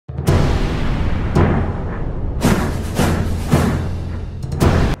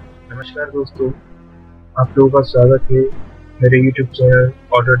नमस्कार दोस्तों, आप लोगों का स्वागत है मेरे YouTube चैनल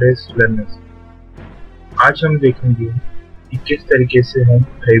ऑटोडेस्क लर्नर्स। आज हम देखेंगे कि किस तरीके से हम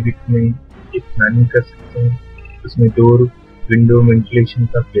रेविट में एक प्लानिंग कर सकते हैं, उसमें डोर, विंडो, वेंटिलेशन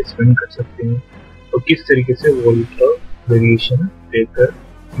का प्लेसमेंट कर सकते हैं और किस तरीके से वॉल का वेरिएशन देकर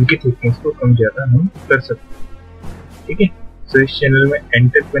उनकी थिकनेस को कम ज़्यादा हम कर सकते हैं। ठीक है, तो इस चैनल में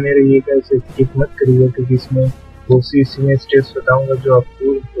एंड तक बने रहिएगा, इसे स्किप मत करिएगा क्योंकि इसमें बहुत सी इसमें स्टेप्स बताऊंगा जो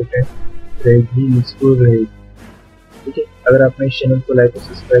आपको इम्पोर्टेंट रहेगी, यूजफुल रहेगी। ठीक है, अगर आपने इस चैनल को लाइक और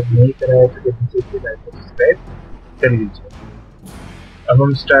सब्सक्राइब नहीं करा है तो जल्दी से लाइक और सब्सक्राइब कर लीजिए। अब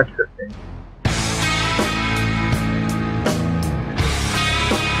हम स्टार्ट करते हैं।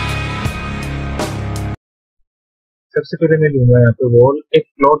 सबसे पहले मैं लूंगा यहाँ पे वॉल, एक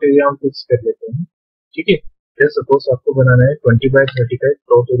प्लॉट एरिया हम फिक्स कर लेते हैं। ठीक है, जैसे सपोज आपको बनाना है 20 बाय 30 का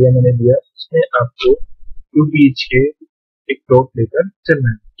प्लॉट एरिया मैंने लिया, उसमें आपको 2 BHK एक प्लॉट लेकर चलना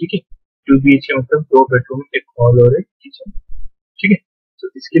है। ठीक है, 2 BHK मतलब 2 बेडरूम, एक हॉल और एक किचन। ठीक है, तो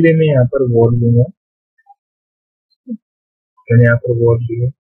इसके लिए मैं यहाँ पर वॉल लूंगा। मैंने यहाँ पर वॉल लिया।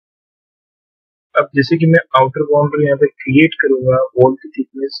 अब जैसे कि मैं आउटर बाउंड्री यहाँ पे क्रिएट करूंगा, वॉल की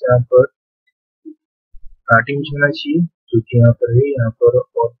थिकनेस यहाँ पर 8 इंच होना चाहिए, जो कि यहाँ पर है। यहाँ पर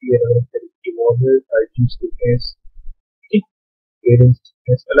और भी अलग अलग तरीके की वॉल है, 5 इंच थिकनेस, 8 इंच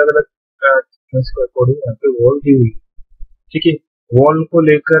थिकनेस, अलग अलग थिकनेस के अकॉर्डिंग यहाँ पे वॉल दी हुई है। ठीक है, वॉल को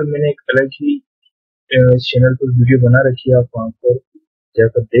लेकर मैंने एक अलग ही चैनल पर वीडियो बना रखी है, आप वहाँ पर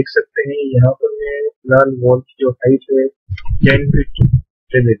जाकर देख सकते हैं। यहाँ पर मैं फिलहाल वॉल की जो हाइट है 10 फीट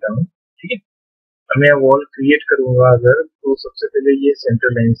ले लेता हूँ। ठीक है, अब मैं वॉल क्रिएट करूंगा अगर, तो सबसे पहले ये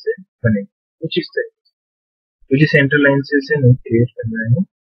सेंटर लाइन से बनेगा कुछ इस तरीके से। मुझे सेंटर लाइन से इसे नहीं क्रिएट करना है,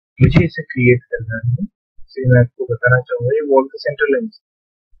 मुझे इसे क्रिएट करना है। इसे मैं आपको बताना चाहूंगा, ये वॉल का सेंटर लाइन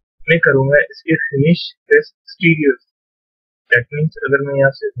मैं करूंगा इसके finish plus exterior. That means अगर मैं यहाँ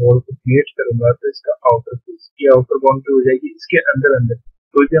से वॉल को क्रिएट करूंगा तो इसका आउटर फेस की आउटर बाउंड्री हो जाएगी इसके अंदर अंदर।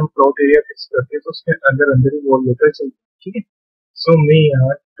 तो जब हम प्लॉट एरिया फिक्स करते हैं तो उसके अंदर अंदर ही वॉल लेकर चलते हैं। ठीक है, सो मैं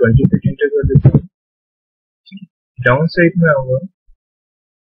यहाँ 20 फीट एंटर कर देता हूँ। ठीक है, डाउन साइड में आऊंगा,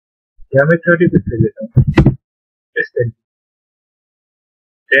 यहाँ मैं 30 फीट ले लेता हूँ इस तरीके।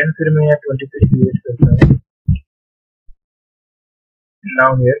 देन फिर मैं यहाँ 20 फीट क्रिएट करता हूँ।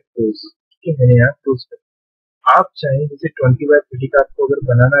 Now here close. ठीक है, मैंने यहाँ क्लोज कर। आप चाहें जैसे 20 बाय 30 का आपको अगर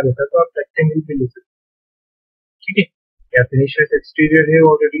बनाना रहता तो आप रेक्टेंगल भी ले सकते। ठीक है, या फिनिश एक्सटीरियर है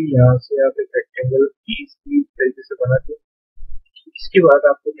ऑलरेडी, यहाँ से आप एक रेक्टेंगल इस तरीके से बनाते हैं। इसके बाद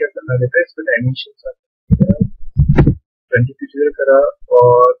आपको क्या करना रहता है, इसका डायमेंशन 20 फीट करा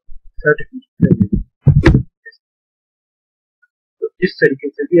और 30 फीट। तो इस तरीके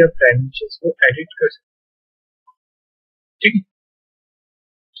से भी आप डायमेंशन को एडिट कर सकते हैं। ठीक है,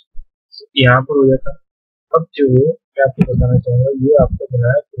 यहाँ पर हो जाता। अब जो मैं आपको बताना चाहूंगा, ये आपका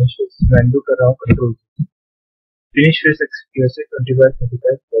बनाया फिनिश मैंडो कर रहा हूँ कंट्रोल फिनिश फेस एक्सटीरियर से 20 बाय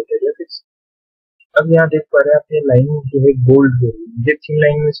 35 फिक्स। अब यहाँ देख पा रहे हैं आप, ये लाइन जो है गोल्ड हो रही है, मुझे थिन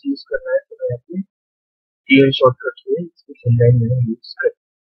लाइन में यूज करना है तो मैं यहाँ पे क्लियर शॉर्टकट से इसकी थिन लाइन में यूज कर।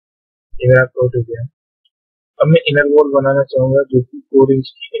 ये मेरा प्लॉट हो गया। अब मैं इनर वॉल बनाना चाहूंगा जो कि 4 इंच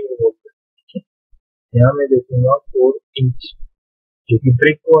की इनर वॉल है। ठीक है, यहाँ मैं देखूंगा 4 इंच जो कि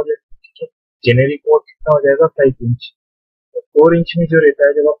ब्रिक वॉल है। ठीक है, जेनेरिक वॉल कितना हो जाएगा 5 इंच। तो 4 इंच में जो रहता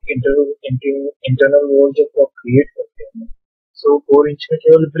है जब आप इंटरनल वॉल जब आप क्रिएट करते हैं, सो 4 इंच में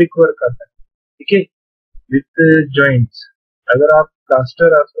केवल ब्रिक वर्क आता है। ठीक है, विथ जॉइंट्स। अगर आप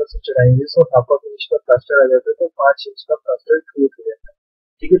प्लास्टर आसपास से चढ़ाएंगे तो हाफ इंच का प्लास्टर आ जाता है, तो 5 इंच का प्लास्टर क्रिएट हो जाता है।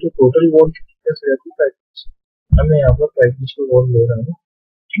 ठीक है, तो टोटल वॉल की थिकनेस हो जाती है 5 इंच। अब मैं यहाँ पर 5 इंच का वॉल ले रहा हूँ।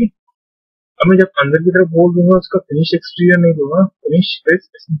 ठीक है, अब मैं जब अंदर की तरफ वॉल दूंगा उसका फिनिश एक्सटीरियर नहीं दूंगा, फिनिश प्लस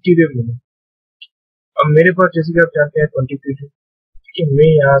इंटीरियर दूंगा। अब मेरे पास जैसे कि आप जानते हैं 20 फीट है। ठीक है, मैं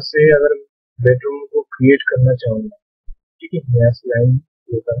यहाँ से अगर बेडरूम को क्रिएट करना चाहूंगा, ठीक है, मैं यहाँ से लाइन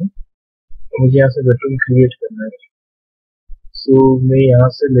लेता हूँ तो मुझे यहाँ से बेडरूम क्रिएट करना है। सो मैं यहाँ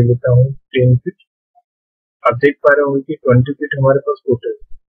से ले लेता हूँ 10 फीट। आप देख पा रहे होंगे कि 20 फीट हमारे पास टोटल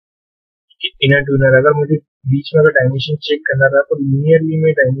इनर टू इनर। अगर मुझे बीच में अगर डायमेंशन चेक करना था तो लिनियरली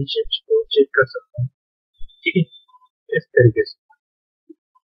मैं डायमेंशन को चेक कर सकता हूँ। ठीक है, इस तरीके से।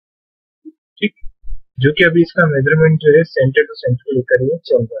 ठीक, जो कि अभी इसका मेजरमेंट जो है सेंटर टू सेंटर लेकर ये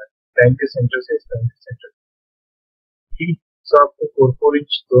चल रहा है, लाइन के सेंटर से इस लाइन के सेंटर। ठीक है, सो आपको 4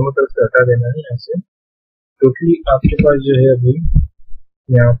 इंच दोनों तरफ से हटा देना है ऐसे, क्योंकि आपके पास जो है अभी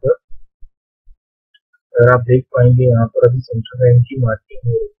यहाँ पर अगर आप देख पाएंगे यहाँ पर अभी सेंटर लाइन की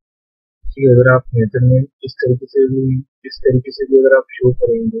मार्किंग है। ठीक है, अगर आप मेजरमेंट इस तरीके से भी अगर आप शो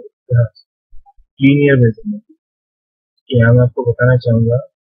करेंगे लीनियर मेजरमेंट, यहाँ मैं आपको बताना चाहूंगा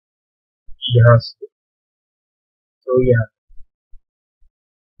यहाँ से तो यहाँ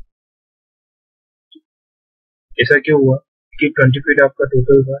ऐसा क्यों हुआ कि 20 फीट आपका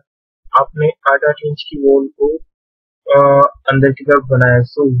टोटल था, आपने 8-8 इंच की वॉल को अंदर की तरफ बनाया,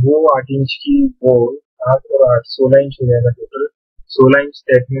 सो वो 8 इंच की वॉल 8 और 8 16 इंच हो जाएगा टोटल। 16 इंच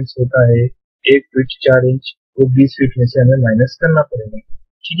दैट मीन्स होता है 1 फीट 4 इंच, वो 20 फीट में से हमें माइनस करना पड़ेगा।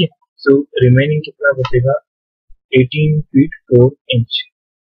 ठीक है, सो रिमेनिंग कितना बचेगा 18 फीट 4 इंच।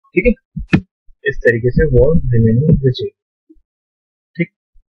 ठीक है, इस तरीके से वॉल रिमेनिंग बचेगी। ठीक,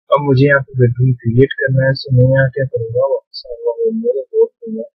 अब मुझे यहाँ पे बेडरूम क्रिएट करना है, सो मैं यहाँ क्या करूंगा वापस आऊंगा मेरे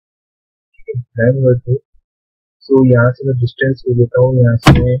बोर्ड में। ठीक है, सो यहाँ से मैं डिस्टेंस ले लेता हूँ, यहाँ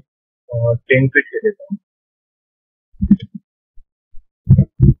से मैं 10 फीट ले लेता हूँ।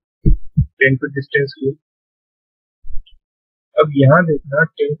 10 फीट डिस्टेंस की, अब यहाँ देखना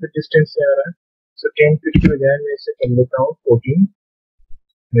 10 फीट डिस्टेंस से आ रहा है, सो 10 फीट की बजाय मैं इसे कर लेता हूँ 14,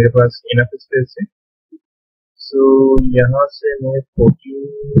 मेरे पास इनफ स्पेस है। सो यहाँ से मैं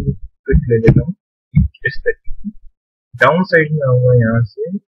 14 फीट ले लेता हूँ इस तरीके। डाउन साइड में आऊंगा, यहाँ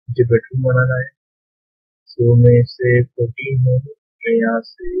से मुझे बेडरूम बनाना है, सो मैं इसे 14 है, मैं यहाँ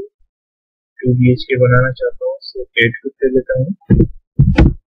से 2 BHK बनाना चाहता हूँ, सो 8 फीट ले लेता हूँ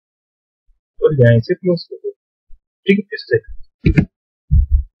और यहाँ से क्लोज कर देता हूँ। ठीक है, इससे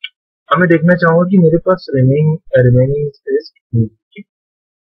अब मैं देखना चाहूंगा कि मेरे पास रिमेनिंग स्पेस कितनी है।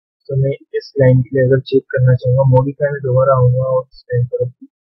 तो मैं इस लाइन के लिए अगर चेक करना चाहूंगा, मॉडिफाई में दोबारा आऊंगा और इस लाइन पर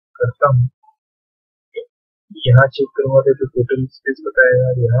करता हूँ, यहाँ चेक करूंगा तो टोटल स्पेस बताएगा।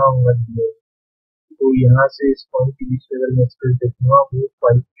 यहाँ आऊंगा तो यहाँ से इस पॉइंट के बीच में अगर मैं स्पेस देखूंगा वो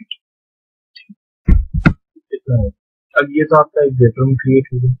 5 फीट इतना है। अब ये तो आपका एक बेडरूम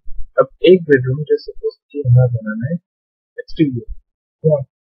क्रिएट हो गया। अब एक बेडरूम जो सपोज यहाँ बनाना है एक्सटीरियर,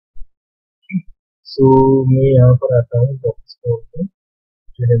 सो मैं यहाँ पर आता हूँ बॉक्स में,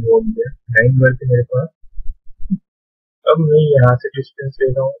 मैंने बोल दिया 9 वर्क मेरे पास। अब मैं यहाँ से डिस्टेंस ले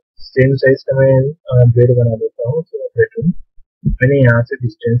रहा हूँ, सेम साइज का मैं बेड बना देता हूँ, तो बेडरूम मैंने यहाँ से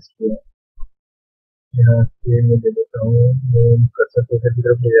डिस्टेंस लिया, यहाँ से मैं दे देता हूँ, मैं कर्सर की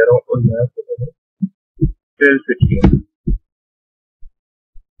तरफ ले जा रहा हूँ और यहाँ से मैंने 12 फीट लिया।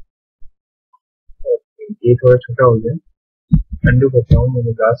 ये थोड़ा छोटा हो गया, अंडू करता हूँ।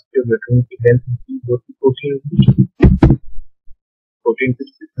 मैंने लास्ट जो बेडरूम की लेंथ थी वो थी 14 फीट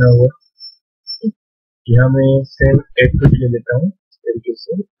कितना हुआ, यहाँ मैं सेम 8 फीट ले लेता हूँ इस तरीके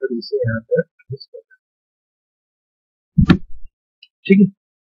से और इसे यहाँ पर। ठीक है,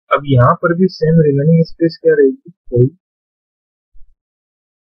 अब यहाँ पर भी सेम रिमेनिंग स्पेस क्या रहेगी, कोई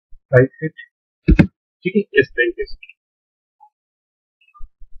 5 फीट। ठीक है, इस तरीके से।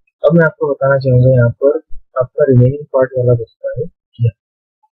 अब मैं आपको बताना चाहूंगा यहाँ पर आपका रिमेनिंग पार्ट वाला बचता है,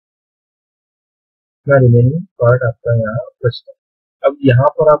 रिमेनिंग पार्ट आपका यहाँ बचता है। अब यहाँ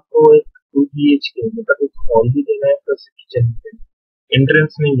पर आपको एक 2 BHK मतलब एक हॉल भी देना है प्लस किचन भी,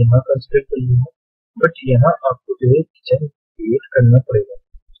 एंट्रेंस में यहाँ कंसिडर कर लिया, बट यहाँ आपको जो है किचन क्रिएट करना पड़ेगा।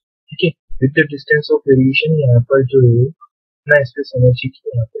 ठीक है, with the distance of variation यहाँ पर जो है ना स्पेस होना चाहिए कि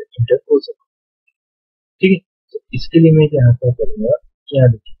यहाँ पर इंटर हो सके। ठीक है, तो इसके लिए मैं यहाँ पर करूँगा,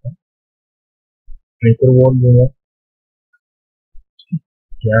 यहाँ देखिएगा मैं तो वॉल दूंगा,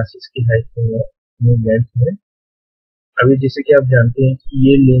 यहाँ से इसकी हाइट दूंगा, लेंथ में अभी जैसे कि आप जानते हैं कि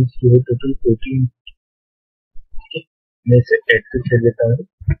ये लेंथ जो है टोटल 14, मैं इसे 8 फीट ले लेता हूँ,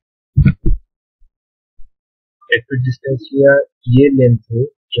 8 फीट डिस्टेंस लिया, ये लेंथ है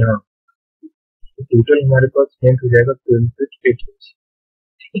यहाँ, तो टोटल हमारे पास लेंथ हो जाएगा 12 फीट 8 इंच।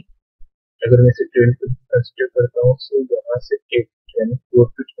 अगर मैं इसे 12 फीट कंसिडर करता हूँ तो यहाँ से 8 यानी 4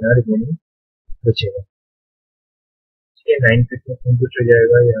 फीट यहाँ रिमेनिंग बचेगा। ठीक है, 9 फीट में कंप्लीट हो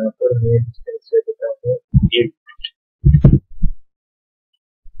जाएगा। यहाँ पर मैं डिस्टेंस ले देता हूँ 8 फीट,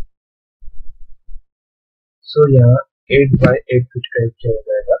 सो यहाँ 8 बाय 8 फीट का एक क्या हो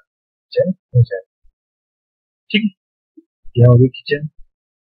जाएगा, किचन हो जाएगा। ठीक है, यहाँ होगी किचन।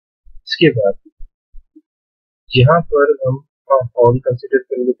 इसके बाद यहाँ पर हम हॉल कंसिडर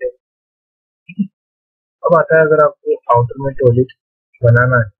कर लेते हैं। ठीक है, अब आता है अगर आपको आउटर में टॉयलेट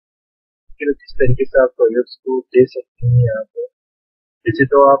बनाना है तो किस तरीके से आप टॉयलेट्स को दे सकते हैं यहाँ पर। जैसे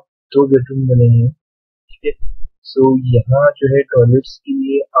तो आप 2 बेडरूम बने हैं, ठीक है, सो यहाँ जो है टॉयलेट्स के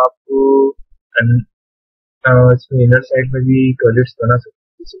लिए आपको इसमें इनर साइड में भी टॉयलेट्स बना सकते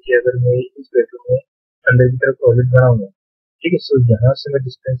हैं। जैसे कि अगर मैं इस बेडरूम में अंदर की तरफ टॉयलेट बनाऊंगा, ठीक है, सो यहाँ से मैं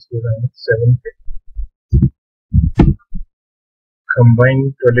डिस्टेंस ले रहा हूँ 7 फीट, कंबाइन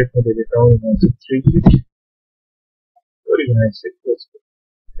टॉयलेट में दे देता हूँ यहाँ से 3 फीट और यहाँ से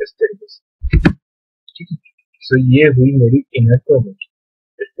इस तरीके से। ठीक है, सो ये हुई मेरी इनर टॉयलेट।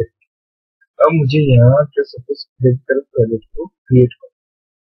 अब मुझे यहाँ जो सपोज तरफ टॉयलेट को क्रिएट करना,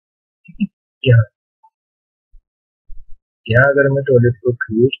 यहाँ यहाँ अगर मैं टॉयलेट को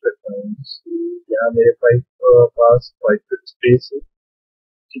क्रिएट करता हूँ, यहाँ मेरे पास 5 फीट स्पेस है,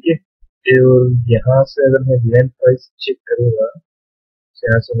 ठीक है। और यहाँ से अगर मैं लेंथ वाइज चेक करूंगा,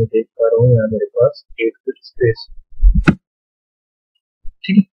 यहाँ से मैं देख पा रहा हूँ यहाँ मेरे पास 8 फीट स्पेस,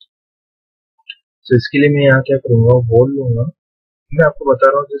 ठीक है। तो इसके लिए मैं यहाँ क्या करूंगा, वॉल लूंगा। मैं आपको बता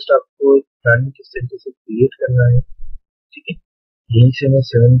रहा हूँ जस्ट आपको प्लान किस तरीके से क्रिएट करना है, ठीक है। यहीं से मैं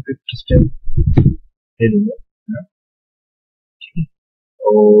 7 फीट डिस्टेंस ले लूंगा, हाँ, ठीक है।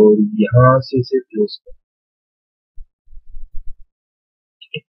 और यहाँ से इसे क्लोज कर,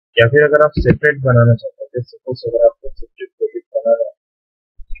 ठीक है। या फिर अगर आप सेपरेट बनाना चाहते हैं, जैसे सपोज अगर आपको सेपरेट प्रोजेक्ट बनाना है,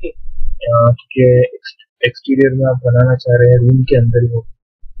 ठीक है, यहाँ के एक्सटीरियर में आप बनाना चाह रहे हैं, रूम के अंदर ही हो,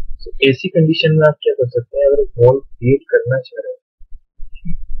 तो ऐसी कंडीशन में आप क्या कर सकते हैं, अगर वॉल क्रिएट करना चाह रहे हैं,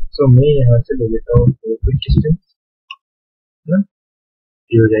 तो मैं यहाँ से ले लेता हूँ 4 फीट डिस्टेंस, ना,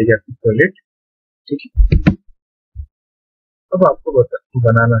 ये हो जाएगी आपकी टॉयलेट, ठीक है। अब आपको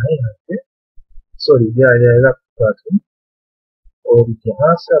बनाना है यहाँ से, सॉरी, ये आ जाएगा आपका बाथरूम, और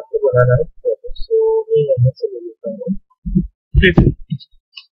यहाँ से आपको बनाना है टॉयलेट। सो मैं यहाँ से ले लेता हूँ 3 फीट,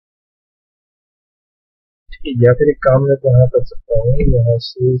 ठीक है। या फिर एक काम मैं यहाँ कर सकता हूँ, यहाँ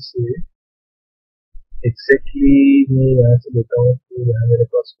से एग्जैक्टली मैं यहाँ से लेता हूँ, तो यहाँ मेरे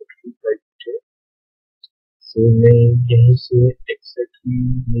पास 5 फीट है, सो मैं यहीं से एग्जैक्टली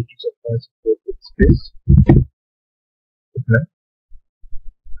लेके चलता हूँ स्पेस इतना।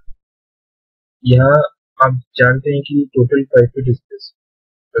 यहाँ आप जानते हैं कि टोटल 5 फीट स्पेस,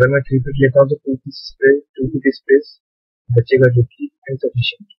 अगर मैं 3 फीट लेता हूँ तो 2 फीट स्पेस बचेगा, जो कि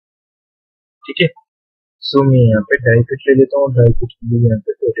इनसफिशिएंट, ठीक है। सो मैं यहाँ पे 2.5 फीट ले लेता हूँ, 2.5 फीट के लिए यहाँ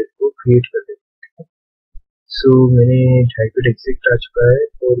पे टॉयलेट को क्रिएट कर देता हूँ। सो मैंने 2.5 फीट एग्जैक्ट आ चुका है,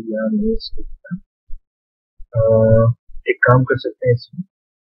 और यहाँ मैं इसको एक काम कर सकते हैं, इसमें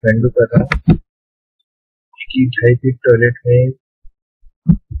विंडो कर रहा हूँ कि 2.5 फीट टॉयलेट में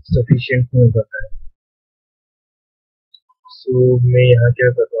सफिशिएंट नहीं हो पाता है। सो मैं यहाँ क्या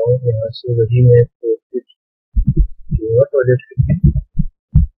कर रहा हूँ, यहाँ से वही मैं 4 फीट जो टॉयलेट,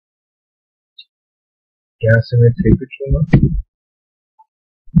 यहाँ से मैं 3 फीट लूंगा,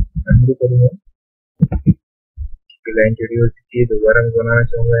 अंडू करूंगा, लाइन टेढ़ी हो चुकी है, दोबारा मैं बनाना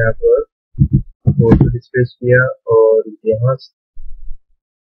चाहूंगा यहाँ पर 4 फीट स्पेस किया, और यहाँ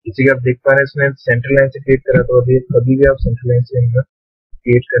जैसे कि आप देख पा रहे हैं इसमें सेंट्रल लाइन से क्रिएट करा, तो अभी कभी भी आप सेंट्रल लाइन से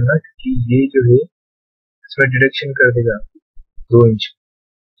क्रिएट करना, क्योंकि ये जो है इसमें डिडक्शन कर देगा 2 इंच,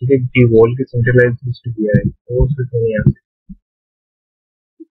 ठीक है, क्योंकि वॉल के सेंट्रल लाइन से दिया है, तो उसमें यहाँ से,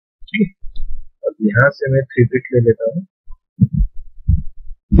 ठीक है। अब यहाँ से मैं 3 फीट ले लेता हूँ,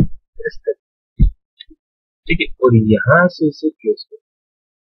 ठीक है, और यहाँ से इसे क्लोज कर।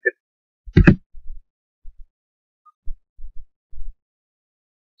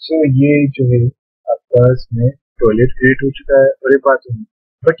 सो ये जो है आपका इसमें टॉयलेट क्रिएट हो चुका है, और एक बाथरूम,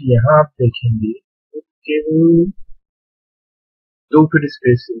 बट यहाँ आप देखेंगे तो केवल 2 फीट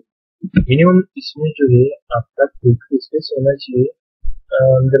स्पेस है मिनिमम, इसमें जो है आपका 2 फीट स्पेस होना चाहिए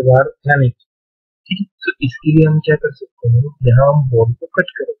अंदर बाहर जाने की, ठीक है। तो इसके लिए हम क्या कर सकते हैं, यहाँ हम वॉल को कट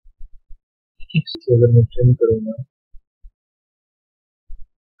करें, ठीक है। तो अगर मैं ट्रिम करूंगा,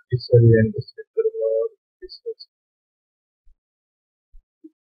 इस वाली लाइन को सिलेक्ट करूंगा, और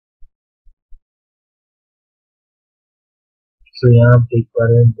तो यहाँ आप देख पा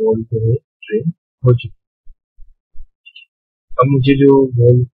रहे हैं वॉल जो है ट्रिम हो चुकी है। अब मुझे जो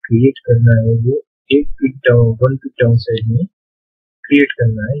वॉल क्रिएट करना है वो 1 फीट डाउन साइड में क्रिएट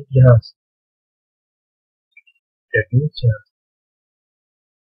करना है, यहाँ से, that means यहाँ।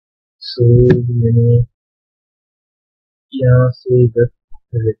 सो मैंने यहाँ से इधर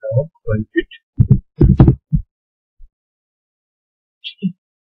कर लेता हूँ 1 फीट, ठीक है।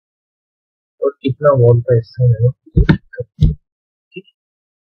 और इतना वॉल का हिस्सा है, ठीक है।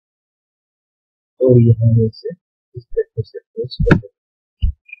 और यहाँ में से इस तरीके से क्लोज कर देता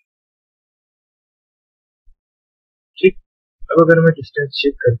हूँ, ठीक। अब अगर मैं डिस्टेंस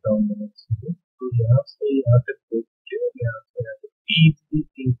चेक करता हूँ, तो यहाँ से यहाँ तक यहाँ से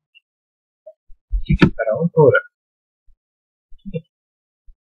 3 ठीक है, अराउंड हो रहा है, ठीक है।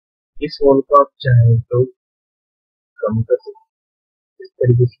 इस वॉल को आप चाहें तो कम कर सकते हैं, इस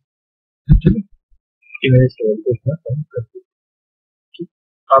तरीके से, ठीक है, कि मैंने इस वॉल को इतना कम कर दिया, ठीक।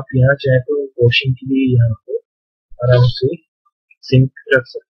 आप यहाँ चाहें तो वॉशिंग के लिए यहाँ पे आराम से सिंक रख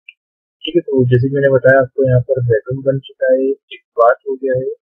सकते हैं, ठीक है। तो जैसे कि मैंने बताया आपको, यहाँ पर बेडरूम बन चुका है, एक बाथ हो गया है,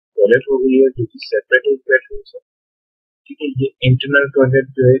 टॉयलेट हो गई है जो कि सेपरेट एक बेडरूम से, ठीक है। ये इंटरनल टॉयलेट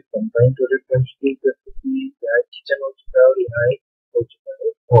जो है कंबाइंड टॉयलेट बन चुकी है, जैसे कि यहाँ किचन हो चुका है, और यहाँ एक हो चुका है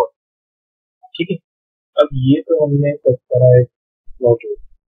हॉल, ठीक है। अब ये तो हमने कर करा है प्लॉट।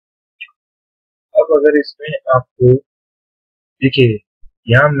 अब अगर इसमें आपको देखिए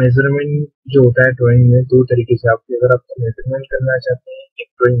यहाँ मेजरमेंट जो होता है ड्राइंग में दो तरीके से, आपको अगर आपको मेजरमेंट करना चाहते हैं एक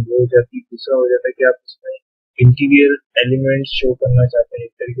ड्राइंग हो जाती है, दूसरा हो जाता है कि आप उसमें इंटीरियर एलिमेंट्स शो करना चाहते हैं,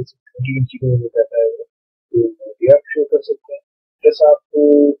 एक तरीके से इंटीरियर हो जाता है तो भी आप शो कर सकते हैं। प्लस आपको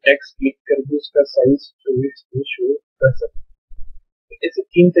टेक्स्ट क्लिक करके उसका साइज जो है इसको शो कर सकते हैं। ऐसे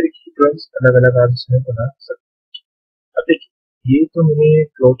तीन तरीके की ड्राइंग्स अलग अलग आप इसमें बना सकते हैं। अब देखिए ये तो मैंने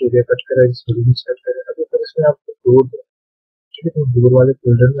प्लॉट एरिया कट करा, इसको रिव्यूज कट करा, अब अगर इसमें आपको डोर, ठीक है, तो डोर वाले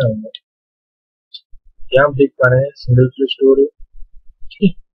फोल्डर में आऊंगा। यहाँ आप देख पा रहे हैं सिंगल फ्लेश डोर है, ठीक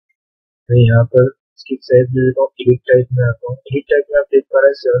है। मैं यहाँ पर इसकी साइज ले लेता हूँ, एडिट टाइप में आता हूँ। एडिट टाइप में आप देख पा रहे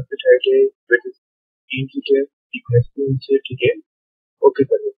हैं 7 फीट हाइट है, विड्थ 3 फीट है, थिकनेस 3 इंच है, ठीक है। ओके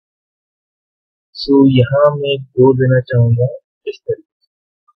कर लो। सो यहाँ मैं एक डोर देना चाहूंगा इस तरीके से।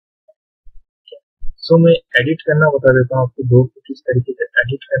 सो मैं एडिट करना बता देता हूँ आपको, डोर को किस तरीके से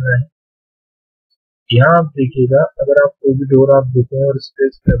एडिट करना है। यहाँ आप देखिएगा, अगर आप कोई भी डोर आप देते हैं और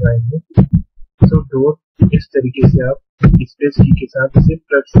स्पेस लगाएंगे तो डोर इस तरीके से आप स्पेस की के साथ इसे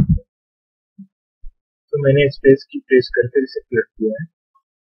रख सकते हैं। तो मैंने स्पेस की प्रेस करके इसे क्लिक किया है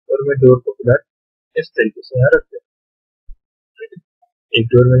और मैं डोर को फिलहाल इस तरीके से यहाँ रख दिया। एक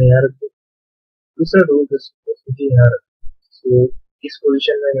डोर मैंने यहाँ रख दिया, दूसरा डोर मुझे यहाँ रख दिया। तो इस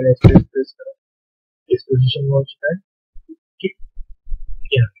पोजीशन में मैंने स्पेस प्रेस करा, इस पोजीशन में हो चुका है, ठीक।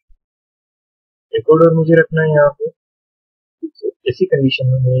 यहाँ एक और डोर मुझे रखना है यहाँ पे, तो ऐसी कंडीशन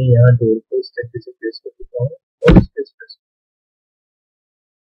में मैं यहाँ डोर को इस तरीके से प्रेस कर देता हूँ और space press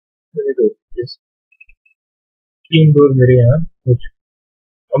door press, 3 door मेरे यहाँ हो चुके।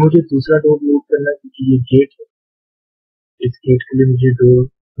 अब मुझे दूसरा डोर लोड करना है क्योंकि ये गेट है, इस गेट के लिए मुझे डोर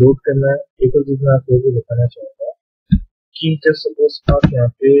लोड करना है। एक और चीज मैं आपको ये बताना चाहूंगा कि जब सपोज आप यहाँ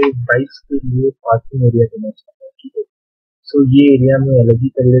पे बाइक्स के लिए पार्किंग एरिया देना चाहते हैं, ठीक है, तो ये एरिया मैं अलग ही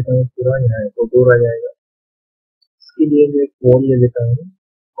कर लेता हूँ पूरा, यहाँ एक डोर आ जाएगा। इसके लिए मैं एक वॉल ले लेता हूँ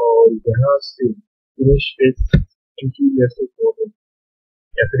और यहाँ से फिनिश फेस इंटीरियर से वॉल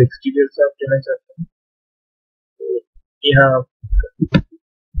या फिर एक्सटीरियर से आप लेना चाहते हैं तो यहाँ आप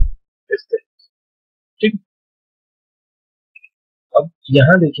इस तरीके, ठीक। अब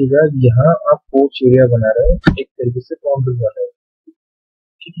यहाँ देखिएगा, यहाँ आप पोर्च एरिया बना रहे हैं एक तरीके से बाउंड्री वाला है,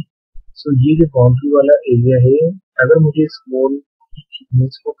 ठीक है। सो ये जो बाउंड्री वाला एरिया है, अगर मुझे इस वॉल की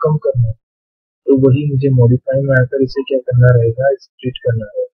थिकनेस को कम करना है तो वही मुझे मॉडिफाई में आकर इसे क्या करना रहेगा, स्प्लिट करना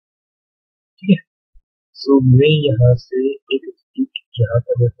रहेगा, ठीक है। सो मैं यहाँ से एक स्प्लिट यहाँ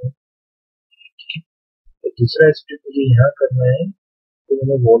कर देता हूँ, ठीक है। तो दूसरा स्प्लिट मुझे यहाँ करना है तो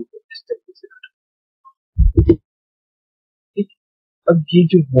मैंने वॉल को इस तरीके से रखा, ठीक। अब ये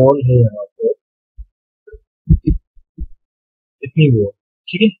जो वॉल है यहाँ पर इतनी वॉल,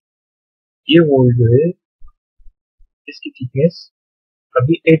 ठीक है, ये वॉल जो है इसकी थिकनेस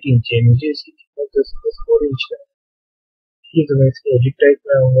अभी 8 इंच है, मुझे इसकी थिकनेस 4 इंच का है, ठीक है। तो मैं इसके एडिट टाइप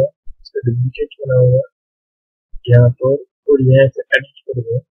में आऊंगा, इसका डुप्लीकेट बनाऊंगा यहाँ पर और यहाँ से एडिट कर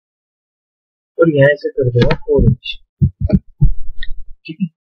दूंगा और यहाँ से कर दूंगा 4 इंच, ठीक है।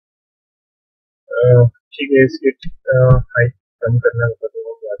 ठीक है, इसके हाइट कम करना बता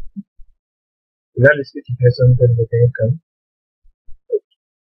दूंगा, फिलहाल इसकी थिकनेस हम कर देते हैं कम।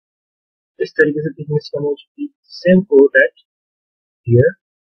 इस तरीके से थिकनेस कम हो चुकी है। सेम फॉर दैट हियर,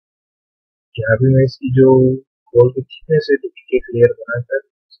 यहाँ भी मैं इसकी जो वॉल की थिकनेस है डुप्लीकेट लेयर बनाकर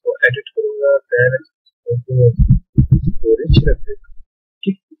इसको एडिट करूंगा, देन 4 इंच रख देगा,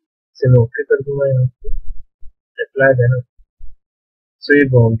 ठीक। इसे मैं ओके कर दूंगा, यहाँ पे अप्लाई देना। सो ये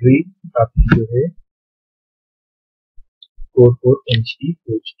बाउंड्री आपकी जो है 4 इंच की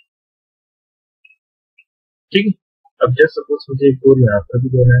हो चुकी, ठीक है। अब जस्ट सपोज मुझे एक डोर यहाँ पर भी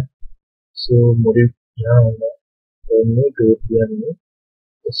देना है, सो मुझे यहाँ होगा और मैं डोर दिया मैंने,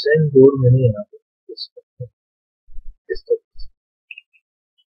 तो सेम डोर मैंने यहाँ पे इस तरीके से।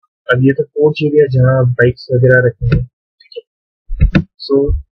 अब ये तो पोर्च एरिया जहाँ बाइक्स वगैरह रखेंगे, ठीक है। सो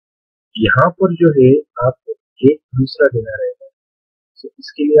यहाँ पर जो है आपको गेट दूसरा देना रहेगा, तो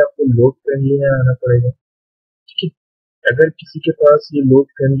इसके लिए आपको लोड फ्रेंडली में आना पड़ेगा, ठीक है। अगर किसी के पास ये लोड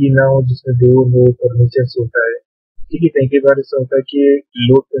फ्रेंडली ना हो, जिसमें डोर हो फर्नीचर होता है, ठीक है, कई बार ऐसा होता है कि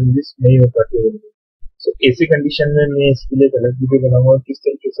लोड फ्रेंडली नहीं हो पाते हैं। तो ऐसी कंडीशन में मैं इसके लिए एक अलग वीडियो बनाऊंगा किस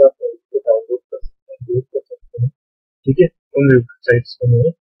तरीके से आप डाउनलोड कर सकते हैं, यूज कर सकते हैं, ठीक है। उन वेबसाइट्स को मैं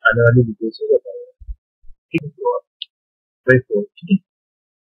आने वाली वीडियो से बताऊंगा, ठीक है। तो आप ठीक है,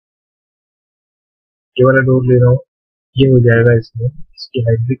 ये वाला डोर ले रहा हूँ, ये हो जाएगा, इसमें इसकी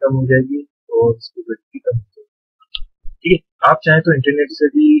हाइट भी कम हो जाएगी और इसकी विड्थ भी कम हो जाएगी, ठीक है। आप चाहें तो इंटरनेट से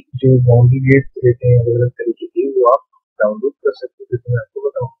भी जो बाउंड्री गेट रहते हैं अलग अलग तरीके के, वो आप डाउनलोड कर सकते हैं, जैसे मैं आपको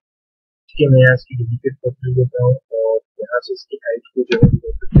बताऊँ, ठीक है। मैं यहाँ इसकी डुप्लीकेट कॉपी देता हूँ और यहाँ से इसकी हाइट को जो है दे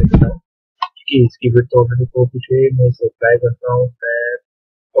देता हूँ, कि इसकी विड्थ ऑलरेडी 4 फीट है, मैं इसे अप्लाई करता हूँ।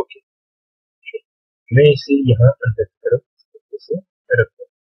 ओके, मैं इसे यहाँ अंदर की तरफ इसे रखता हूँ।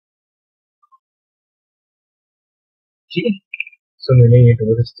 ठीक है, सो मैंने ये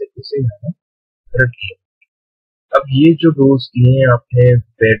डोर इस तरीके से यहाँ रख दिया। अब ये जो डोर्स दिए हैं आपने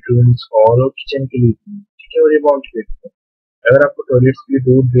बेडरूम्स, हॉल और किचन के लिए दिए, ठीक है, और ये बाउंड्री विड्थ है। अगर आपको टॉयलेट्स के लिए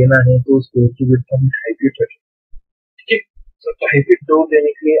डोर देना है तो उस डोर की विड्थ हम हाई फीट रखें। ठीक है, तो हाई फीट डोर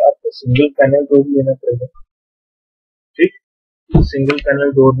देने के लिए आपको सिंगल पैनल डोर लेना पड़ेगा। ठीक, तो सिंगल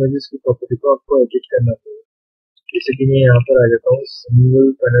पैनल डोर में जिसकी प्रॉपर्टी को आपको एडिट करना पड़ेगा। जैसे कि मैं यहाँ पर आ जाता हूँ,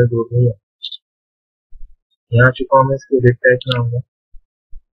 सिंगल पैनल डोर में यहाँ चुका हूँ, मैं इसको एडिट टाइप में आऊंगा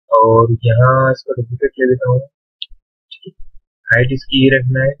और यहाँ इसका डुप्लीकेट ले लेता हूँ। हाइट इसकी ये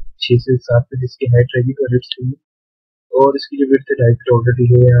रखना है 6 से 7 फीट इसकी हाइट रहेगी टॉयलेट के लिए, और इसकी जो विड्थ है 2.5 फीट ऑलरेडी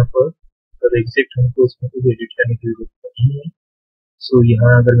है यहाँ पर, तो एग्जैक्ट हमको उसमें कुछ एडिट करने की जरूरत नहीं है। सो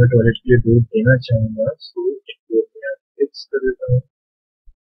यहाँ अगर मैं टॉयलेट के लिए डोर देना चाहूंगा तो एक डोर में फिक्स कर देता हूँ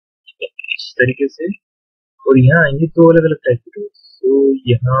इस तरीके से, और यहाँ आएंगे दो अलग अलग टाइप के डोर। तो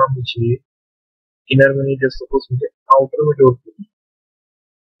यहाँ मुझे इनर में नहीं, जस्ट सपोज मुझे आउटर में डोर देनी है,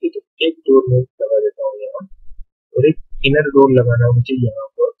 ठीक है, एक डोर में लगा देता हूँ यहाँ, और एक इनर डोर लगाना मुझे यहाँ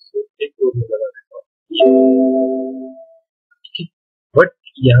पर, तो एक डोर में लगा देता हूँ। ठीक, बट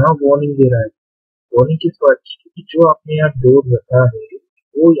यहाँ वार्निंग दे रहा है। वार्निंग किस बात की? क्योंकि जो आपने यहाँ डोर रखा है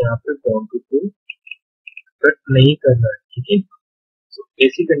वो यहाँ पे बाउंड्री को कट नहीं करना है। ठीक है, तो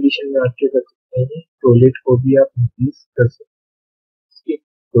ऐसी कंडीशन में आप क्या कर सकते हैं, टॉयलेट को भी आप इंक्रीज कर सकते हैं।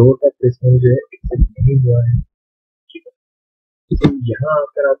 डोर का प्लेसमेंट जो है एक्सेप्ट नहीं हुआ है। ठीक है, तो यहाँ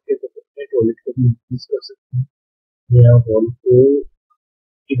आकर आप क्या कर सकते हैं, टॉयलेट को भी इंक्रीज कर सकते हैं। यहाँ वॉल को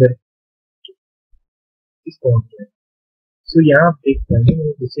इधर इस पॉइंट में, सो यहाँ आप देख पाएंगे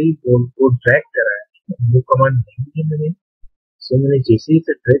मैंने जैसे ही वॉल को ड्रैग करा है, वो कमांड नहीं दी मैंने। सो मैंने जैसे ही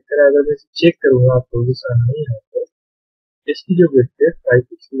इसे ड्रैग करा, अगर मैं इसे चेक करूंगा आपको भी सामने यहाँ पर इसकी जो विड्थ है 5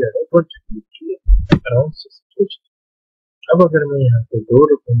 फीट से ज्यादा बढ़ चुकी है, अराउंड 6 फीट। अब अगर मैं यहाँ पे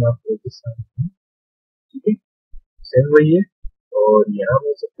डोर रखूंगा आपको के सामने, ठीक है, सेम वही है, और यहाँ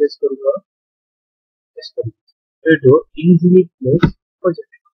मैं इसे प्लेस करूंगा इस तरीके से, तो डोर इजीली प्लेस हो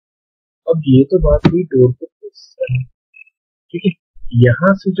जाएगा। अब ये तो बात हुई डोर को प्लेस करने, ठीक है।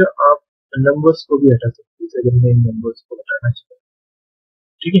 यहाँ से जो आप नंबर्स को भी हटा सकते हैं, अगर मैं इन नंबर्स को हटाना चाहता हूँ,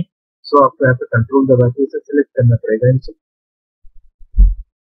 ठीक है, सो आपको यहाँ पे कंट्रोल दबा के इसे सिलेक्ट करना पड़ेगा इन सब।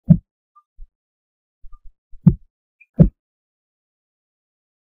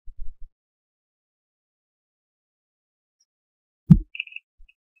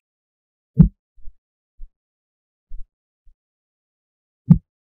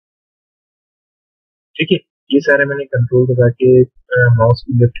 ठीक है, ये सारे मैंने कंट्रोल दबा के माउस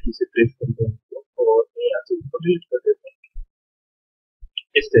की लेफ्ट की से प्रेस कर दिया और मैं यहाँ से इसको डिलीट कर देता हूँ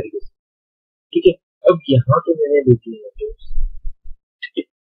इस तरीके से। ठीक है, अब यहाँ तो मैंने देख लिया, ठीक है,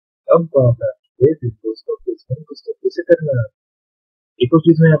 अब बात आती है विंडोज का प्लेसमेंट किस तरीके से करना है। एक और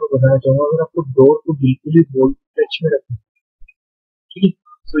चीज मैं आपको बताना चाहूंगा, अगर आपको डोर को बिल्कुल ही वॉल टच में रखना है, ठीक है,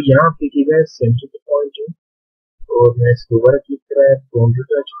 तो यहाँ आप देखिएगा सेंटर पे पॉइंट है, और मैं इसको दोबारा क्लिक कराया, बाउंड्री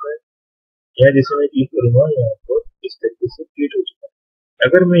पे आ चुका है। यहाँ जैसे मैं क्लिक करूंगा यहाँ पर इस तरीके से क्रिएट हो चुका है।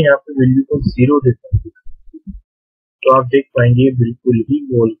 अगर मैं यहाँ पे वैल्यू को 0 देता हूँ तो आप देख पाएंगे बिल्कुल ही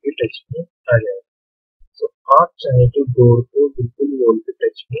वॉल के टच में आ जाएगा। तो आप चाहे तो डोर को बिल्कुल वॉल के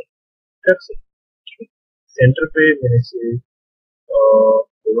टच में रख सकते हैं। सेंटर पे मैंने से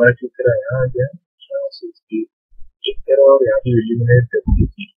दोबारा क्लिक करा, यहाँ आ गया, यहाँ से इसकी क्लिक करा और यहाँ की वैल्यू मैंने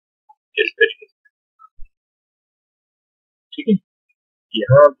इस तरीके से, ठीक है।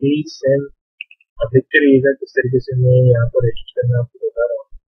 यहाँ भी सेम आप देखते रहिएगा किस तरीके से मैं यहाँ पर एडिट करना आपको बता रहा हूँ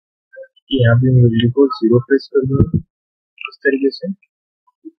कि यहाँ भी मैं वैल्यू को 0 प्रेस कर दूंगा इस तरीके से,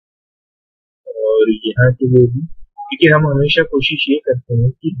 और यहाँ की वैल्यू, क्योंकि हम हमेशा कोशिश ये करते हैं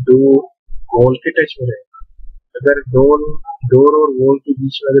कि दो वॉल के टच में रहे। अगर डोर डोर और वॉल के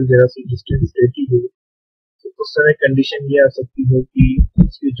बीच में अगर जरा सी डिस्टेंस रहती है तो उस समय कंडीशन ये आ सकती है कि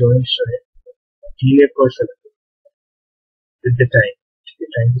इसकी जॉइंट जो है ढीले पड़ सकते हैं विद द टाइम।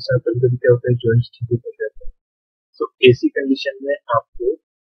 टाइम के साथ कभी क्या होता है, जॉइंट्स ढीले पड़ जाते हैं। तो ऐसी कंडीशन में आपको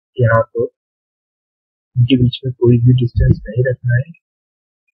यहाँ पर इनके बीच में कोई भी डिस्टेंस नहीं रखना है।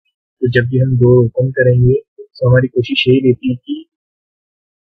 तो जब भी हम डोर ओपन करेंगे तो हमारी कोशिश यही रहती है कि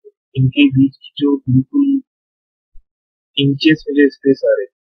इनके बीच की जो बिल्कुल इंचेस में जो स्पेस आ रहे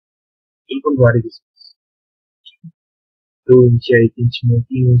हैं, बिल्कुल बारी डिस्टेंस 2 इंच या 1 इंच में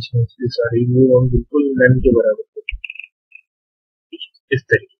 3 इंच में स्पेस आ रही है, वो हम बिल्कुल नन के बराबर करें इस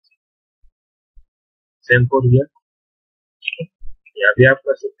तरीके से। सेम फॉर हियर, यहाँ भी आप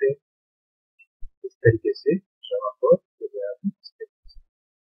कर सकते हैं इस तरीके से, यहाँ पर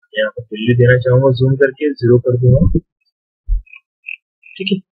यहाँ पर वैल्यू देना चाहूंगा, जूम करके 0 कर दूंगा।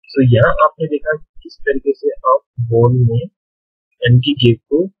 ठीक है, तो यहाँ आपने देखा किस तरीके से आप वॉल में इनकी गेप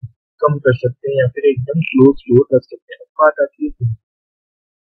को कम कर सकते हैं या फिर एकदम क्लोज क्लोज रख सकते हैं। बात आती है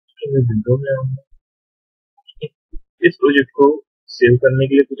मैं विंडो में आऊंगा। इस प्रोजेक्ट को सेव करने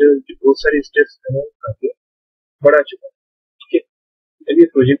के लिए मुझे बहुत सारे स्टेप्स मैंने आगे बढ़ा चुका है। ठीक है, अब ये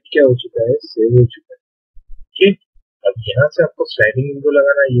प्रोजेक्ट क्या हो चुका है, सेव हो चुका है। ठीक है, अब यहाँ से आपको स्लाइडिंग विंडो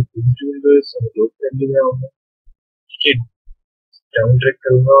लगाना है। ये विंडो में आऊंगा। ठीक है, डाउन ट्रैक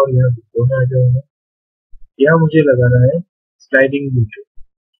करूंगा और यहाँ विंडो में आ जाऊंगा। यहाँ मुझे लगाना है स्लाइडिंग विंडो।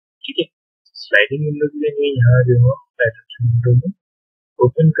 ठीक है, स्लाइडिंग विंडो के लिए मैं यहाँ आ जाऊंगा, स्लाइडिंग विंडो में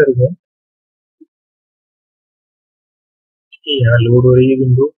ओपन करूंगा। ठीक है, यहाँ लोड हो रही है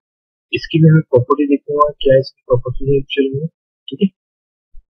विंडो। इसकी भी मैं प्रॉपर्टी देखूंगा, क्या इसकी प्रॉपर्टी है एक्चुअल में। ठीक है,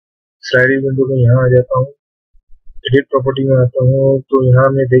 स्लाइडिंग विंडो में यहाँ आ जाता हूँ, एडिट प्रॉपर्टी में आता हूँ, तो यहाँ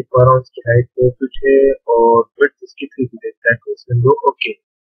मैं देख पा रहा हूँ इसकी हाइट 4 फीट है और विड्थ इसकी 3 फीट है। That means window okay.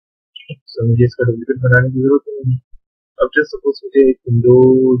 सो मुझे इसका डुप्लीकेट बनाने की जरूरत नहीं है। अब जस्ट सपोज मुझे एक विंडो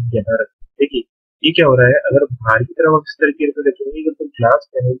यहाँ रख, देखिए ये क्या हो रहा है, अगर बाहर की तरफ आप इस तरीके से रखेंगे तो ग्लास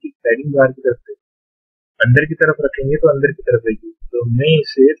पैनल की स्लाइडिंग बाहर की तरफ, अंदर की तरफ रखेंगे तो अंदर की तरफ रहेगी। तो मैं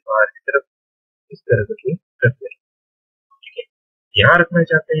इसे बाहर की तरफ इस तरह करके रख दे। ठीक है, यहाँ रखना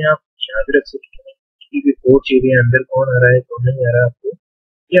चाहते हैं आप यहाँ भी रख सकते हैं, क्योंकि कोच एरिया अंदर कौन आ रहा है कौन नहीं आ रहा है आपको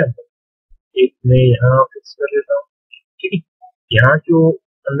क्या, एक मैं यहाँ फिक्स कर देता हूँ। ठीक है, यहाँ जो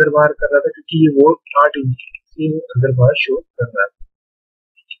अंदर बाहर कर रहा था क्योंकि ये वो 8 इंच से अंदर बाहर शो कर रहा है।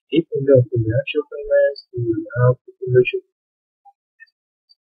 एक विंडो आपको यहाँ शो करना है, यहाँ आपको विंडो शो।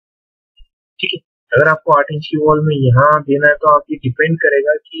 ठीक है, अगर आपको 8 इंच की वॉल में यहाँ देना है तो आप ये डिपेंड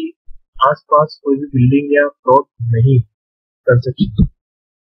करेगा कि आसपास कोई भी बिल्डिंग या प्लॉट नहीं कर सकते,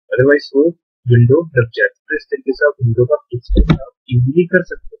 अदरवाइज वो विंडो दब जाती है। तो इस तरीके से आप विंडो का फिक्स आप इजीली कर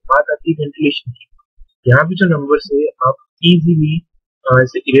सकते हैं। बात आती है वेंटिलेशन की, यहाँ भी जो नंबर है आप इजीली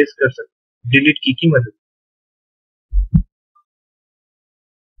इसे इरेज कर सकते हैं डिलीट की मदद।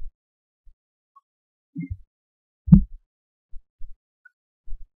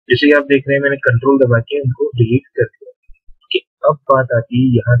 जैसे कि आप देख रहे हैं मैंने कंट्रोल दबा के उनको डिलीट कर दिया। कि अब बात आती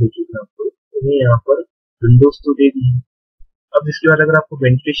है यहाँ देखिएगा आपको, मैंने यहाँ पर विंडोज तो दे दी है। अब इसके बाद अगर आपको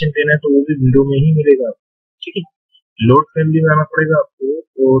वेंटिलेशन देना है तो वो भी विंडो में ही मिलेगा। ठीक है, लोड फैमिली में आना पड़ेगा आपको,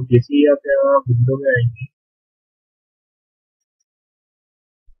 और जैसे ही आप यहाँ विंडो में आएंगे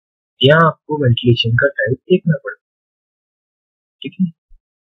यहाँ आपको वेंटिलेशन का टाइप देखना पड़ेगा। ठीक है,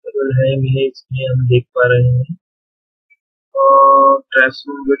 अगर है इसमें हम देख पा रहे हैं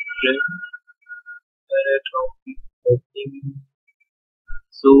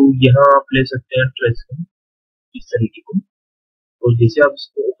सो यहाँ आप ले सकते हैं ट्रेसिंग इस तरीके को। और जैसे आप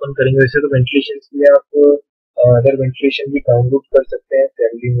इसको ओपन करेंगे वैसे तो वेंटिलेशन के लिए आप अदर वेंटिलेशन भी डाउनलोड कर सकते हैं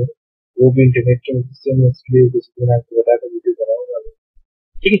फैमिली में, वो भी इंटरनेट के मदद से मैं इसलिए जैसे मैंने आपको बताया था वीडियो बनाऊंगा।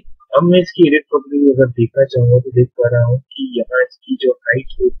 ठीक है, अब मैं इसकी एडिट प्रॉपर्टी अगर देखना चाहूंगा तो देख पा रहा हूँ कि यहाँ इसकी जो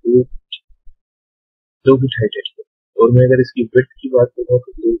हाइट है 2 फीट हाइट है। और मैं अगर इसकी विड्थ की बात करूँ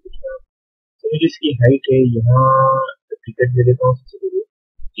तो 2 फीट, तो मुझे इसकी हाइट है यहाँ टिकट दे देता हूँ सबसे पहले,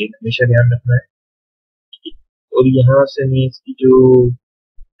 ये हमेशा ध्यान रखना है। और यहाँ से मैं इसकी जो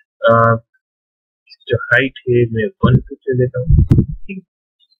हाइट है मैं 1 फीट ले लेता हूँ। ठीक है,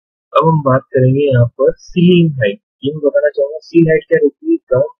 अब हम बात करेंगे यहाँ पर सीलिंग हाइट। ये मैं बताना चाहूंगा सीलिंग हाइट क्या रहती है,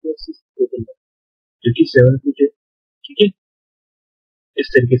 ग्राउंड फ्लोर से टोटल जो कि 7 फीट है। ठीक है, इस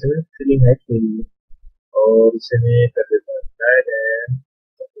तरीके से मैं सीलिंग हाइट ले ली है और इसे मैं कर देता हूँ शायद है।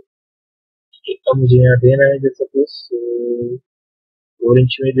 ठीक है, अब मुझे यहाँ देना है जैसे सपोज 4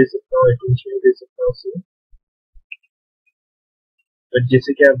 इंच में दे सकता हूँ, 8 इंच में दे सकता हूँ। बट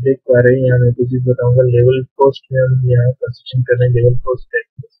जैसे कि आप देख पा रहे हैं यहाँ मैं कुछ चीज बताऊंगा, लेवल पोस्ट में हम यहाँ कंस्ट्रक्शन कर रहे हैं, लेवल पोस्ट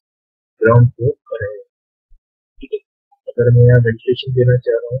ग्राउंड फ्लोर कर रहे हैं। ठीक है, अगर मैं यहाँ वेंटिलेशन देना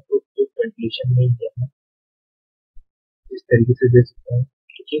चाह रहा हूँ तो वेंटिलेशन में यहाँ इस तरीके से दे सकता हूँ।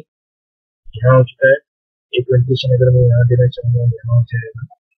 ठीक है, यहाँ हो चुका है एक वेंटिलेशन, अगर मैं यहाँ देना चाहूंगा यहाँ हो जाएगा।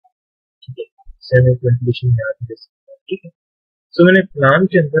 ठीक है, सेम एक वेंटिलेशन यहाँ दे सकता हूँ। ठीक है, सो मैंने प्लान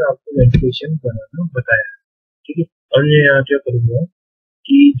के अंदर आपको वेंटिलेशन बनाना बताया। ठीक है, और मैं यहाँ क्या करूंगा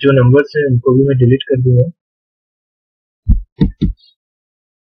कि जो नंबर्स है उनको भी मैं डिलीट कर दूंगा।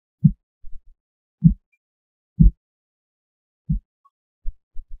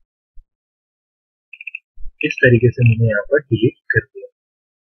 इस तरीके से मैंने यहाँ पर डिलीट कर दिया।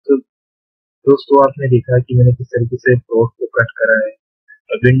 तो दोस्तों आपने देखा कि मैंने किस तरीके से प्लॉट को कट करा है,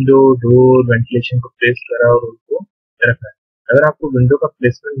 विंडो डोर वेंटिलेशन को प्लेस करा और उनको रखा है। अगर आपको विंडो का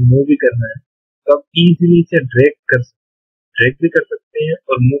प्लेसमेंट मूव भी करना है तो आप इजीली इसे ड्रैग भी कर सकते हैं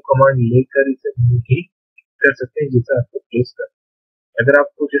और मूव कमांड लेकर इसे मूव भी कर सकते हैं जैसे आपको प्लेस कर। अगर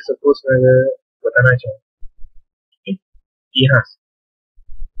आपको जो सपोज मैं बताना चाहूँ, यहाँ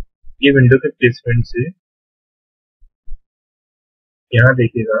ये विंडो के प्लेसमेंट से यहाँ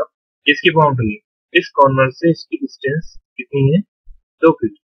देखिएगा आप इसकी बाउंड्री इस कॉर्नर से इसकी डिस्टेंस कितनी है, 2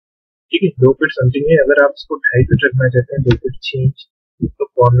 फीट। ठीक है, 2 फीट समथिंग है। अगर आप इसको 2.5 फीट रखना चाहते हैं, 2 फीट चेंज, तो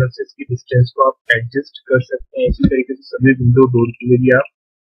कॉर्नर से इसकी डिस्टेंस को आप एडजस्ट कर सकते हैं। इसी तरीके से सभी विंडो डोर के लिए भी आप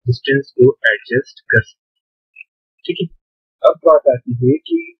डिस्टेंस को एडजस्ट कर सकते हैं। ठीक है, अब बात आती है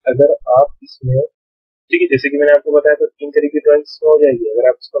कि अगर आप इसमें, ठीक है, जैसे कि मैंने आपको बताया तो 3 तरह की ड्राइंग्स हो जाएगी। अगर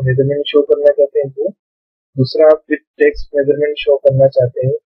आप इसका मेजरमेंट शो करना चाहते हैं तो दूसरा, आप विद टेक्स्ट मेजरमेंट शो करना चाहते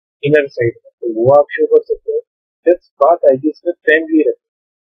हैं इनर साइड में, तो वो आप शो कर सकते हैं। जब बात आएगी इसमें फैमिली रखें,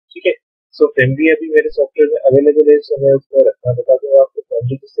 ठीक है, सो फैमिली अभी मेरे सॉफ्टवेयर में अवेलेबल है, सो मैं उसको रखना बता दूंगा आपको।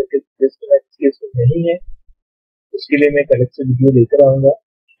 फैमिली किस केस में नहीं है, उसके लिए मैं एक अलग से वीडियो लेकर आऊंगा।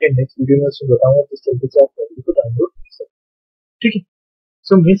 ठीक है, नेक्स्ट वीडियो में उसको बताऊंगा किस तरीके से आप फैमिली को डाउनलोड कर सकते हैं। ठीक है,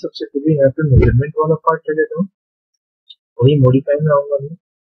 सो मैं सबसे पहले यहाँ पे मेजरमेंट वाला पार्ट ले लेता हूँ, वही मॉडिफाई में आऊंगा, मैं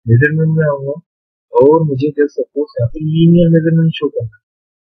मेजरमेंट में आऊंगा और मुझे जस्ट सपोज यहाँ पे लीनियर मेजरमेंट शो करना।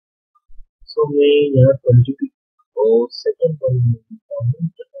 सो मैं यहाँ 22 और सेकंड पॉइंट में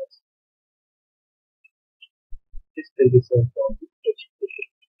इस तरीके से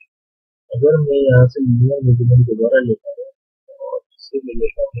अगर मैं यहाँ से लीनियर मेजरमेंट दोबारा लेता हूँ और इसे ले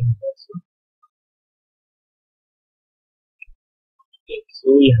लेता हूँ यहाँ से,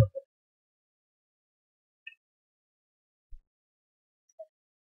 सो यहाँ पर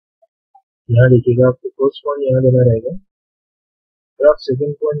यहाँ देखिएगा आपको फर्स्ट पॉइंट यहाँ देना रहेगा और आप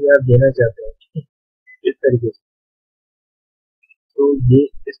सेकंड पॉइंट यहाँ देना चाहते हैं इस तरीके से, तो ये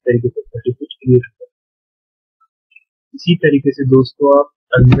इस तरीके से 30 फीट क्रिएट होगा। इसी तरीके से दोस्तों आप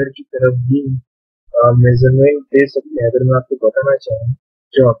अंदर की तरफ भी मेजरमेंट दे सकते हैं। अगर मैं आपको बताना चाहूँ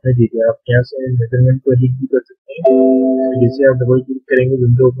जो आपने दी है, आप यहाँ से मेजरमेंट को एडिट भी कर सकते हैं। जैसे आप डबल क्लिक करेंगे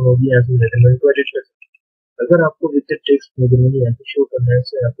विंडो ओपन होगी, यहाँ से मेजरमेंट को एडिट कर सकते हैं। अगर आपको विद टेक्स्ट मेजरमेंट यहाँ पे शो करना है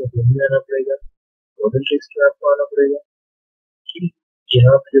तो आपको फॉर्मूला आना पड़ेगा, मॉडल टेक्स्ट में आपको आना पड़ेगा। ठीक,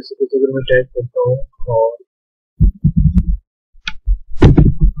 यहाँ पे जैसे कुछ अगर मैं टाइप करता हूँ और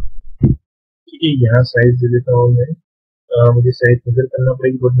ठीक है, यहाँ साइज दे देता हूँ मैं, मुझे साइज मेजर करना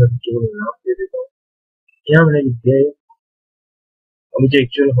पड़ेगी, बट मैं केवल नाम दे देता हूँ। यहाँ मैंने लिख दिया है, और मुझे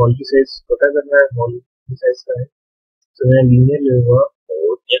एक्चुअल हॉल की साइज पता करना है, हॉल की साइज का है, तो मैं लीनियर लूंगा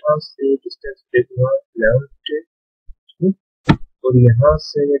और यहाँ से डिस्टेंस देखूंगा 11 और यहाँ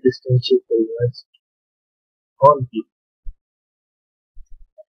से मैं डिस्टेंस चेक करूंगा हॉल की,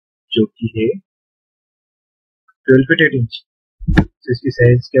 जो कि है 12 फीट 8 इंच। तो इसकी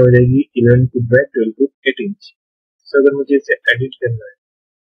साइज क्या हो जाएगी, 11 फीट बाय 12 फीट 8 इंच। तो अगर मुझे इसे एडिट करना है,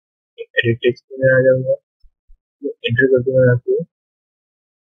 एडिट टेक्स्ट में आ जाऊंगा, तो एंटर कर दूंगा यहाँ पे।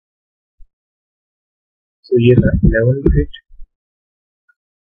 तो ये था 11 feet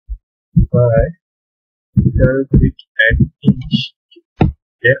by 12 feet 8 inch.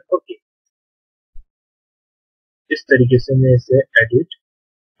 Okay, इस तरीके से मैं इसे एडिट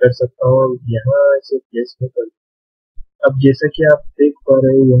कर सकता हूँ, यहाँ इसे प्लेस में कर। अब जैसा कि आप देख पा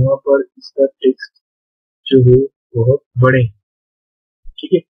रहे हो यहाँ पर इसका टेक्स्ट जो है बहुत बड़े हैं।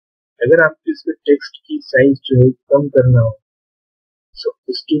 ठीक है, अगर आपको इसके टेक्स्ट की साइज जो है कम करना हो, तो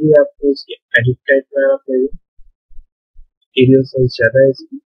उसके लिए आपको इसके एडिट टाइप में आना पड़ेगा। एरियल साइज ज्यादा है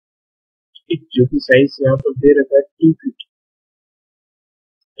इसकी, जो कि साइज यहाँ पर दे रखा है 2 फीट।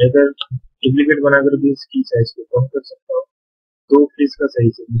 अगर डुप्लीकेट बनाकर भी इसकी साइज को कम कर सकता हूँ, 2 फीट इसका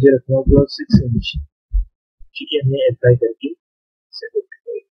साइज है, मुझे रखना होगा 6 इंच। ठीक है, मैं अप्लाई करके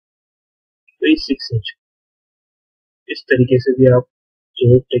तो ये 6 इंच। इस तरीके से भी आप जो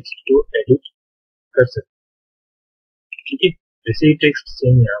है टेक्स्ट को एडिट कर सकते हैं। ठीक है, वैसे ही टेक्स्ट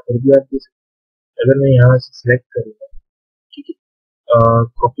सेम यहाँ पर भी आप दे सकते हैं। अगर मैं यहाँ से सिलेक्ट करूँगा, ठीक है,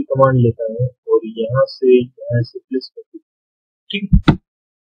 कॉपी कमांड लेता हूँ और यहाँ से प्लेस कर दूँ। ठीक है,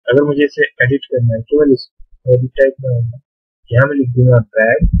 अगर मुझे इसे एडिट करना है केवल इस एडिट टाइप में होगा, यहाँ में लिख दूंगा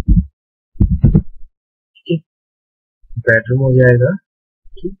बेड। ठीक है, बेडरूम हो जाएगा।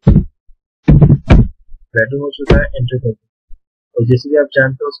 ठीक, बेडरूम हो चुका है, एंटर कर दूँ। और जैसे कि आप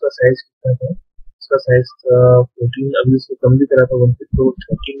जानते हो उसका साइज कितना था, उसका साइज 14, अभी उसको कम भी करा था 1 फीट, तो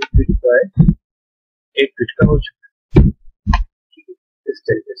 13 फीट का है, 8 फीट का हो चुका है। ठीक है, इस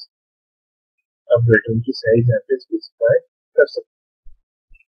तरीके से आप बेडरूम की साइज यहाँ पे स्पेसिफाई कर सकते हैं।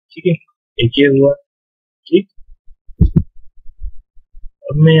 ठीक है, एक ये हुआ। ठीक,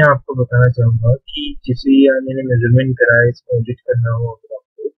 अब मैं आपको बताना चाहूंगा कि जैसे मैंने मेजरमेंट करा है, इसको एडिट करना हो, अगर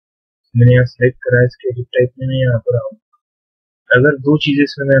आपको मैंने यहाँ सेलेक्ट करा है, इसके एडिट टाइप में मैं यहाँ पर आऊँ। अगर 2 चीजें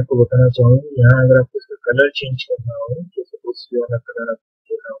इसमें मैं आपको बताना चाहूँ, यहाँ अगर आपको इसका कलर चेंज करना हो, जैसे कुछ वाला कलर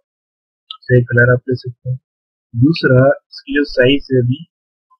आपको देना हो, तो कलर आप ले सकते हैं। दूसरा, इसकी जो साइज है अभी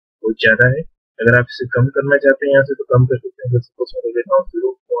बहुत ज्यादा है। अगर आप इसे कम करना चाहते हैं यहाँ से तो कम कर सकते हैं। सपोज मैं देता हूँ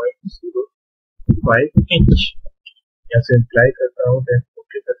 0.05 इंच, यहाँ से अप्लाई करता हूँ, देन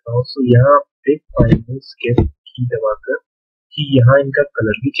ओके करता हूँ। सो यहाँ आप देख पाएंगे स्केप की दबाकर कि यहाँ इनका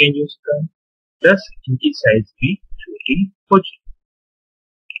कलर भी चेंज हो चुका है, प्लस इनकी साइज भी छोटी हो चुकी है।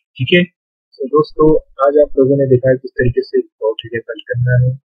 ठीक है, तो दोस्तों आज आप लोगों ने देखा किस तरीके से कट करना है,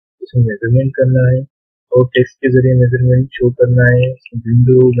 उसमें मेजरमेंट करना है और टेक्स्ट के जरिए मेजरमेंट शो करना है,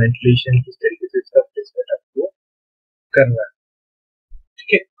 विंडो वेंटिलेशन किस तरीके से इसका प्लेसमेंट आपको करना है।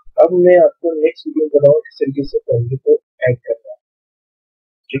 ठीक है, अब मैं आपको नेक्स्ट वीडियो बताऊंगा किस तरीके से फैमिली को ऐड करना है।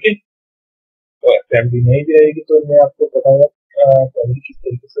 ठीक है, तो फैमिली नहीं भी रहेगी तो मैं आपको बताऊंगा फैमिली किस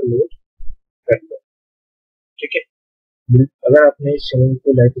तरीके से लोड करना है। ठीक है, अगर आपने इस चैनल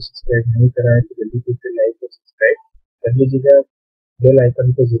को लाइक और सब्सक्राइब नहीं करा है तो जल्दी से लाइक और सब्सक्राइब कर लीजिएगा, बेल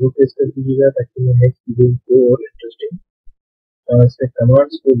आइकन को जरूर प्रेस कर दीजिएगा ताकि मैं नेक्स्ट वीडियो को और इंटरेस्टिंग इसमें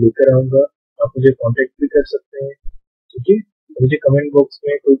कमांड्स को लेकर आऊंगा। आप मुझे कांटेक्ट भी कर सकते हैं। ठीक है, मुझे कमेंट बॉक्स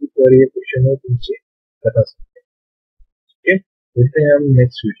में कोई भी क्वेरी या क्वेश्चन हो तो मुझे बता सकते हैं। ठीक है, मिलते हैं हम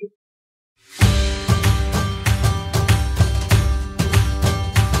नेक्स्ट वीडियो।